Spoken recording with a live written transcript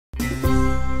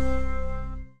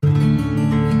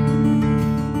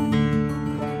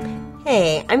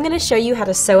Hey, I'm going to show you how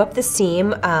to sew up the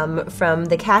seam from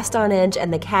the cast on edge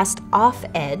and the cast off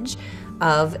edge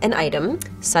of an item,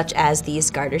 such as these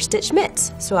garter stitch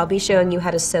mitts. So I'll be showing you how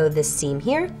to sew this seam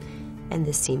here and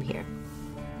this seam here.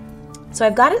 So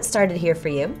I've got it started here for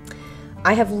you.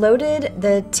 I have loaded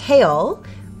the tail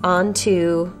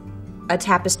onto a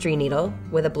tapestry needle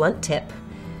with a blunt tip.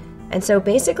 And so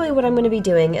basically what I'm going to be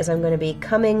doing is I'm going to be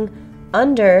coming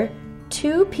under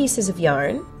 2 pieces of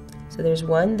yarn. So there's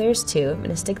 1, there's 2. I'm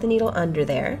going to stick the needle under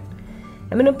there.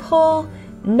 I'm going to pull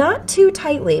not too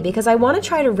tightly because I want to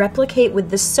try to replicate with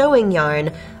the sewing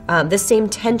yarn the same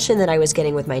tension that I was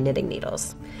getting with my knitting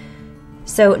needles.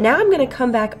 So now I'm going to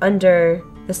come back under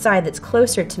the side that's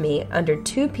closer to me under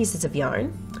 2 pieces of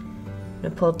yarn. I'm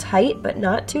going to pull tight but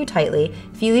not too tightly.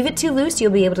 If you leave it too loose,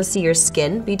 you'll be able to see your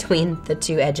skin between the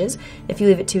 2 edges. If you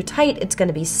leave it too tight, it's going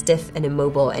to be stiff and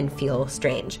immobile and feel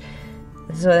strange.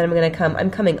 So then I'm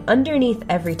coming underneath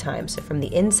every time, so from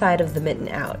the inside of the mitten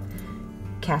out,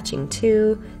 catching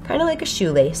 2, kind of like a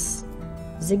shoelace,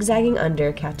 zigzagging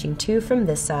under, catching 2 from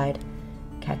this side,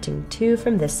 catching 2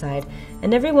 from this side,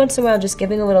 and every once in a while just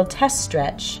giving a little test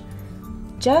stretch,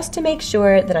 just to make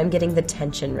sure that I'm getting the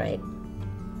tension right.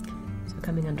 So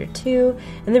coming under 2,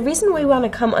 and the reason we want to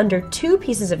come under 2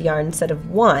 pieces of yarn instead of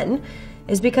 1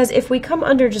 is because if we come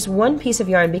under just 1 piece of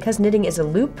yarn, because knitting is a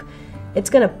loop, it's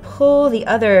going to pull the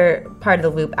other part of the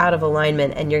loop out of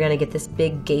alignment and you're going to get this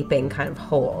big gaping kind of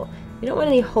hole. We don't want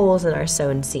any holes in our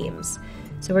sewn seams.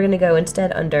 So we're going to go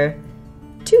instead under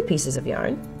 2 pieces of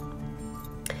yarn,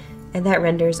 and that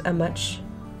renders a much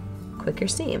quicker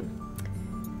seam.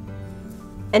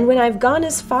 And when I've gone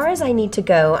as far as I need to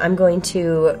go, I'm going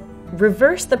to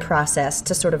reverse the process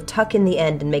to sort of tuck in the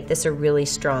end and make this a really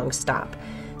strong stop.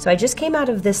 So I just came out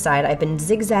of this side. I've been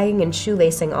zigzagging and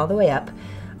shoelacing all the way up.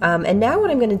 And now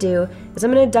what I'm going to do is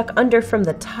I'm going to duck under from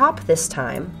the top this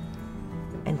time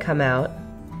and come out.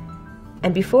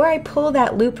 And before I pull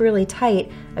that loop really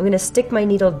tight, I'm going to stick my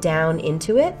needle down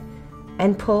into it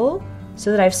and pull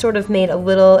so that I've sort of made a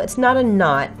little, it's not a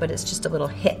knot, but it's just a little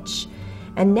hitch.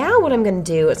 And now what I'm going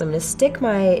to do is I'm going to stick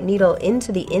my needle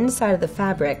into the inside of the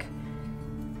fabric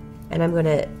and I'm going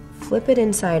to flip it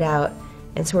inside out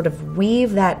and sort of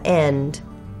weave that end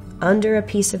under a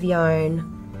piece of yarn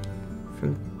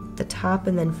from the top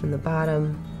and then from the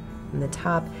bottom and the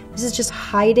top. This is just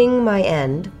hiding my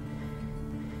end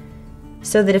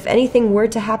so that if anything were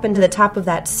to happen to the top of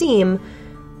that seam,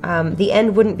 the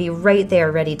end wouldn't be right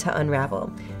there ready to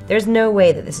unravel. There's no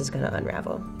way that this is going to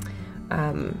unravel.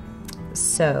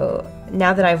 So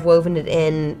now that I've woven it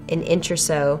in an inch or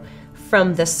so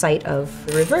from the site of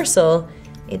the reversal,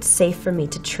 it's safe for me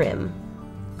to trim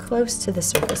close to the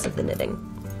surface of the knitting.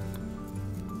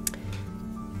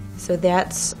 So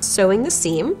that's sewing the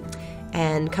seam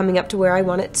and coming up to where I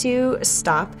want it to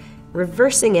stop,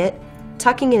 reversing it,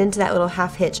 tucking it into that little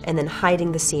half hitch, and then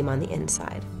hiding the seam on the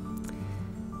inside.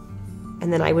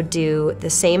 And then I would do the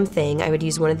same thing. I would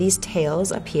use one of these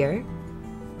tails up here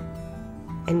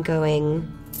and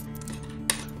going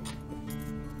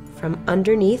from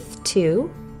underneath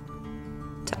 2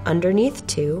 to underneath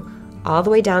 2, all the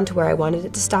way down to where I wanted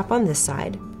it to stop on this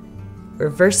side,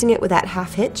 reversing it with that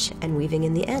half hitch and weaving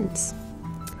in the ends.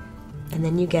 And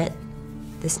then you get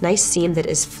this nice seam that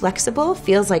is flexible,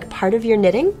 feels like part of your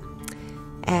knitting,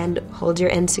 and holds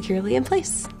your end securely in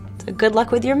place. So good luck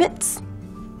with your mitts.